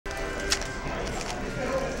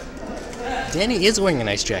Danny is wearing a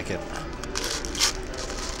nice jacket.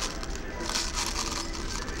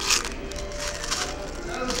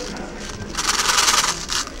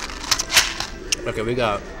 Okay, we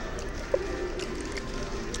got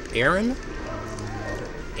Aaron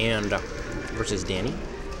and versus Danny.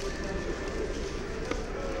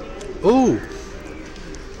 Ooh!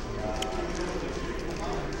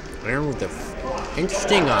 Aaron with the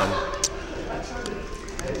interesting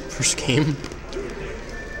first game.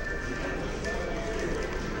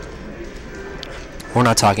 We're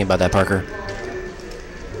not talking about that, Parker.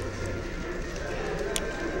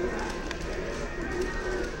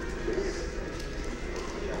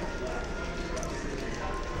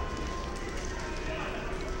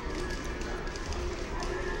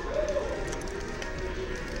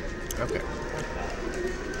 Okay.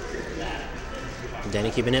 Danny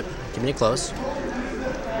keeping it close.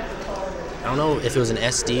 I don't know if it was an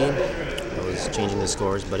SD that was changing the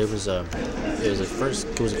scores, but it was a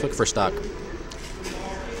quick first stock.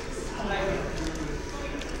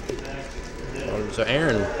 So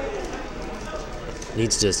Aaron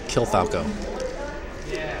needs to just kill Falco.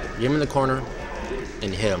 Get him in the corner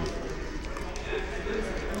and hit him.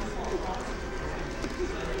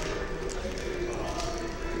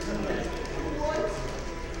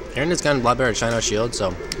 Aaron has gotten a lot better at Shine Out Shield,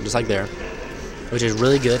 so just like there, which is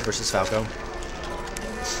really good versus Falco. You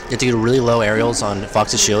have to get really low aerials on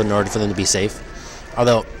Fox's shield in order for them to be safe.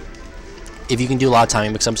 Although, if you can do a lot of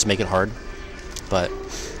timing mix-ups to make it hard, but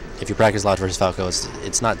if you practice a lot versus Falco,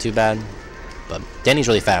 it's not too bad. But Danny's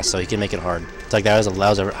really fast, so he can make it hard. It's like that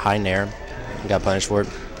was a high nair. He got punished for it.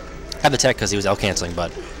 Had the tech because he was L-canceling,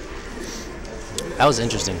 but that was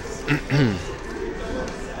interesting.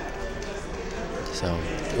 So,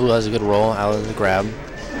 ooh, that was a good roll out of the grab.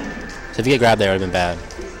 So if you get grabbed there, it would have been bad.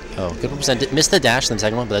 Oh, good percent. Missed the dash in the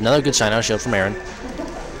second one, but another good shine out shield from Aaron.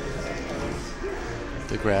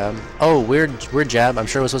 Good grab. Oh, weird jab. I'm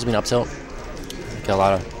sure it was supposed to be an up tilt. Got a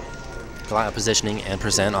lot of positioning and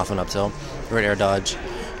percent off an up tilt. Weird air dodge.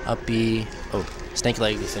 Up B. Oh, stanky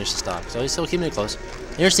leg to finish the stock. So he's still keeping it close.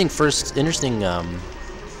 Interesting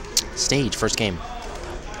stage, first game.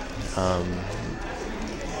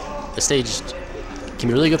 The stage can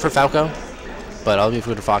be really good for Falco, but I'll be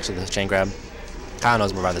good for Fox with the chain grab. Kyle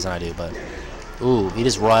knows more about this than I do, but ooh, he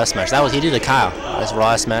just raw smashed. He did a Kyle. That's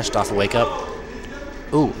raw smashed off a wake up.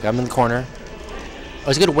 Ooh, got him in the corner. It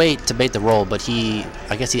was a good weight to bait the roll, but I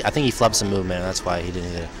think he flubbed some movement, and that's why he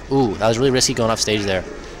didn't hit it. Ooh, that was really risky going off stage there,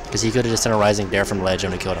 because he could have just done a rising bear from ledge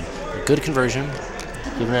and would have killed him. Good conversion,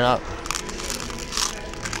 keeping it up.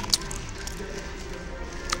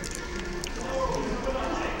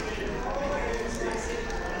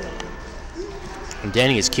 And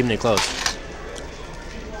Danny is keeping it close.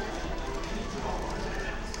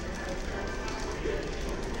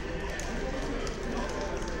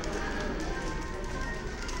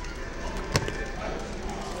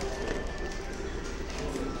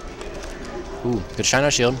 Ooh, good shine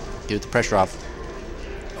out shield. Get the pressure off.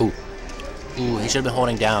 Ooh. Ooh, he should have been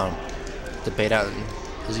holding down to bait out.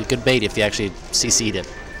 It was a good bait if he actually CC'd it.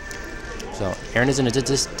 So, Aaron is in a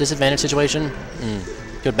disadvantage situation.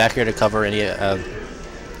 Good back here to cover any option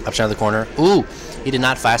out of the corner. Ooh, he did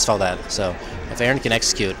not fast fall that. So, if Aaron can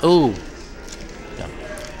execute. Ooh. No.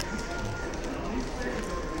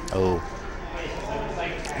 Oh.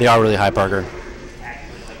 They are really high, Parker.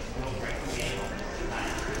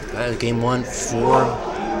 Game 1 for...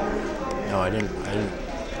 No, I didn't.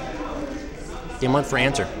 Game 1 for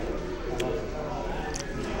answer. Did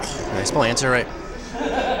I spell answer right?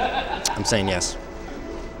 I'm saying yes.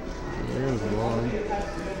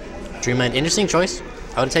 Dreamland, interesting choice.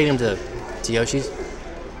 I would have taken him to Yoshi's.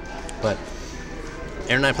 But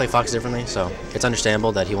Aaron and I play Fox differently, so it's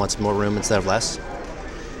understandable that he wants more room instead of less.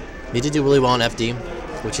 He did do really well on FD,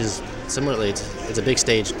 which is similarly, it's a big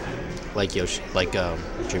stage like Yoshi, like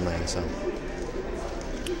Dreamland, so.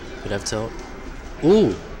 Good F tilt.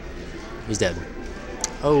 Ooh! He's dead.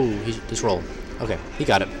 Oh, he just rolled. Okay, he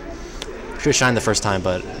got it. Should have shined the first time,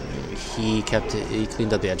 but he kept it, he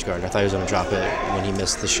cleaned up the edge guard. I thought he was going to drop it when he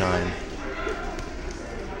missed the shine.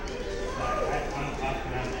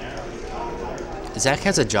 Zach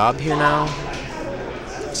has a job here now,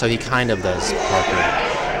 so he kind of does Parker.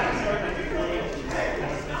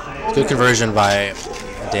 Good conversion by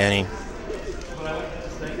Danny.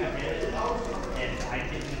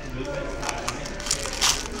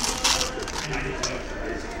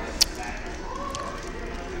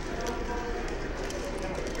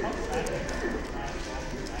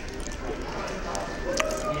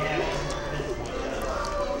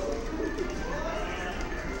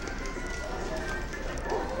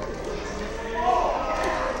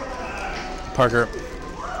 Parker.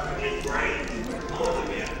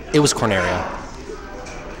 It was Corneria.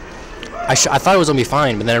 I thought it was going to be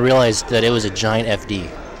fine, but then I realized that it was a giant FD.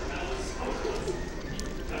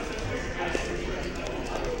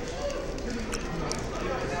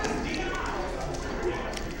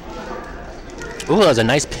 Ooh, that was a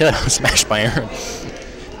nice pivot smash by Aaron.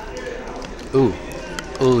 Ooh.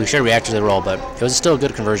 Ooh, he should have reacted to the roll, but it was still a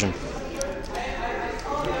good conversion.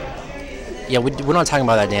 Yeah, we're not talking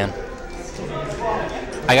about that, Dan.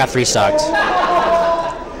 I got 3 stocks.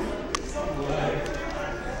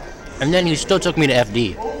 And then you still took me to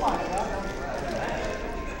FD.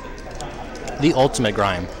 The ultimate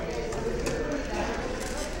grime.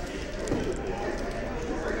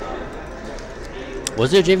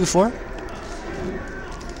 Was it a JV4?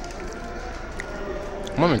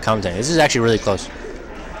 I'm not even commenting. This is actually really close.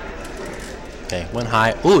 Okay, went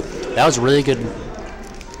high. Ooh, that was really good.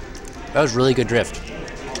 That was really good drift.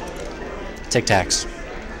 Tic Tacs.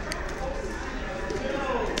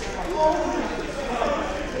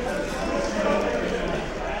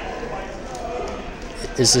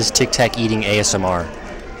 This is Tic Tac eating ASMR.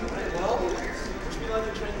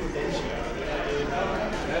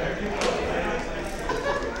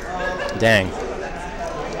 Dang.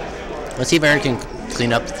 Let's see if Aaron can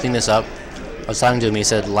clean this up. I was talking to him. He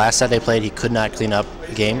said last set they played he could not clean up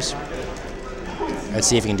games. Let's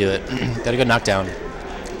see if he can do it. Got a good knockdown.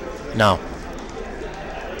 No.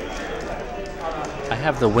 I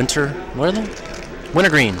have the winter. What are they?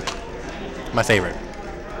 Wintergreen. My favorite.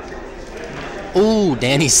 Ooh,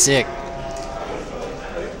 Danny's sick.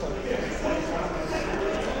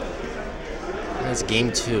 That's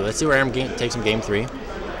game 2. Let's see where Aaron takes him game 3. I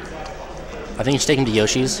think you should take him to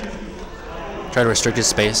Yoshi's. Try to restrict his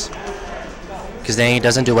space. Because Danny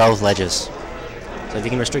doesn't do well with ledges. So if you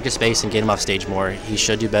can restrict his space and get him off stage more, he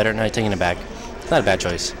should do better. Now he's taking it back. It's not a bad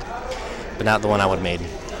choice. But not the one I would have made.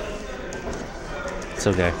 It's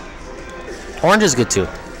okay. Orange is good too.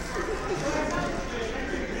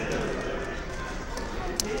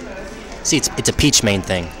 See, it's a peach main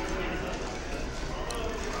thing.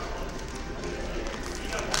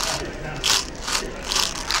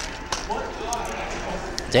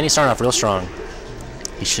 Danny's starting off real strong.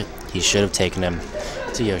 He should have taken him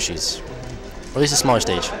to Yoshi's, or at least a smaller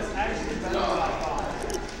stage.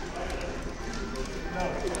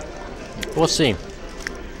 We'll see.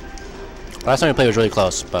 Last time we played was really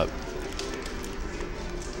close, but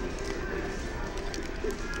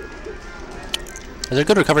there's a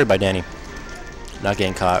good recovery by Danny. Not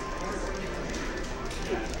getting caught.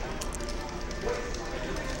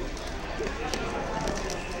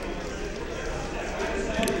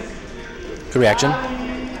 Good reaction.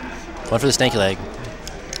 Went for the stanky leg.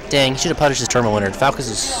 Dang, he should have punished his tournament winner. Falcus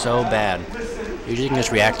is so bad. Usually you can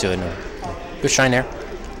just react to it. Good shine there.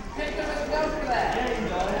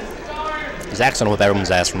 Zach's gonna whip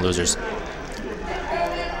everyone's ass from losers.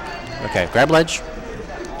 Okay, grab ledge.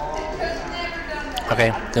 Okay,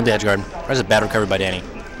 gonna be edge guard. There's a bad recovery by Danny.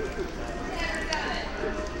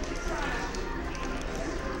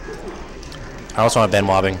 I also want Ben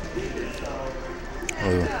wobbing.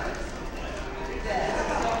 Ooh.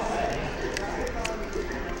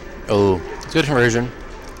 Oh, it's good conversion.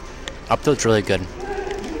 Up tilt's really good.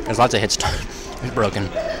 There's lots of hits. It's broken.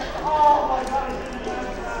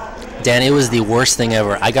 Dan, it was the worst thing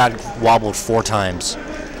ever. I got wobbled 4 times.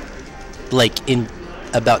 Like in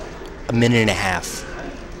about a minute and a half.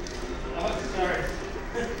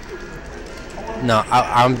 No,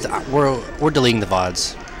 we're deleting the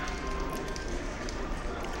VODs.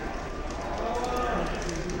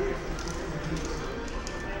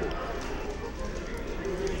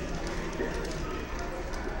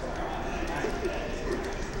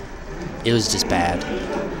 It was just bad.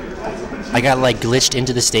 I got like glitched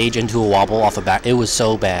into the stage into a wobble off a back. It was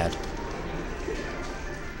so bad.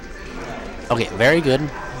 Okay, very good.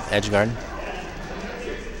 Edge guard.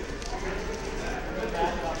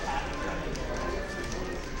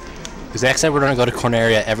 Zach said we're going to go to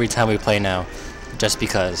Corneria every time we play now. Just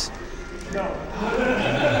because.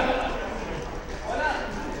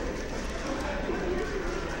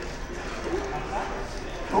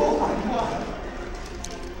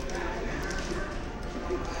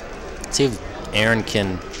 See if Aaron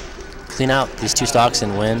can clean out these 2 stocks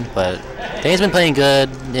and win, but Danny's been playing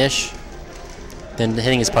good-ish. Been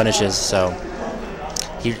hitting his punishes, so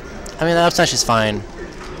I mean, that up smash is fine,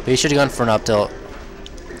 but he should have gone for an up tilt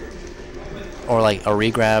or like a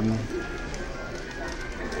regrab,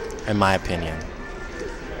 in my opinion.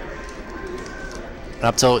 An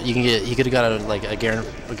up tilt, you can get. He could have got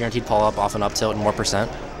a guaranteed pull up off an up tilt and more %.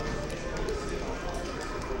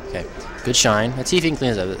 Okay, good shine. Let's see if he can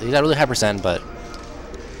clean this up. He's got really high percent, but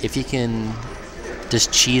if he can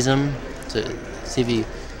just cheese him to see if he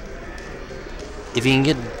can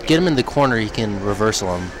get him in the corner, he can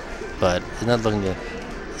reversal him. But he's not looking good.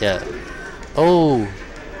 Yeah. Oh.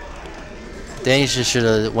 Danny just should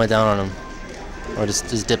have went down on him, or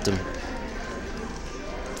just dipped him.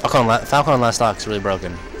 Falcon on last stock's really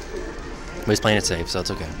broken, but he's playing it safe, so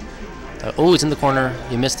it's okay. Oh, he's in the corner.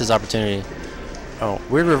 He missed his opportunity. Oh,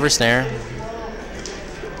 weird reverse snare.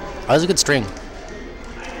 Oh, that was a good string.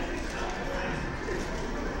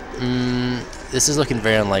 This is looking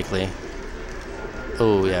very unlikely.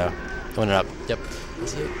 Oh, yeah. Going it up. Yep.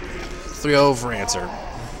 3-0 for answer.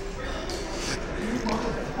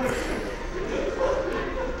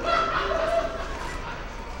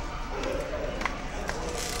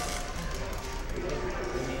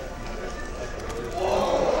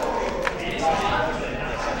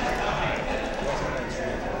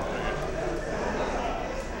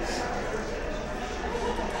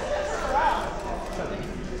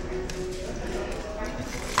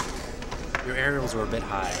 Your aerials were a bit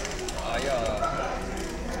high.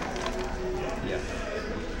 Yeah.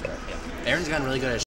 Aaron's gotten really good at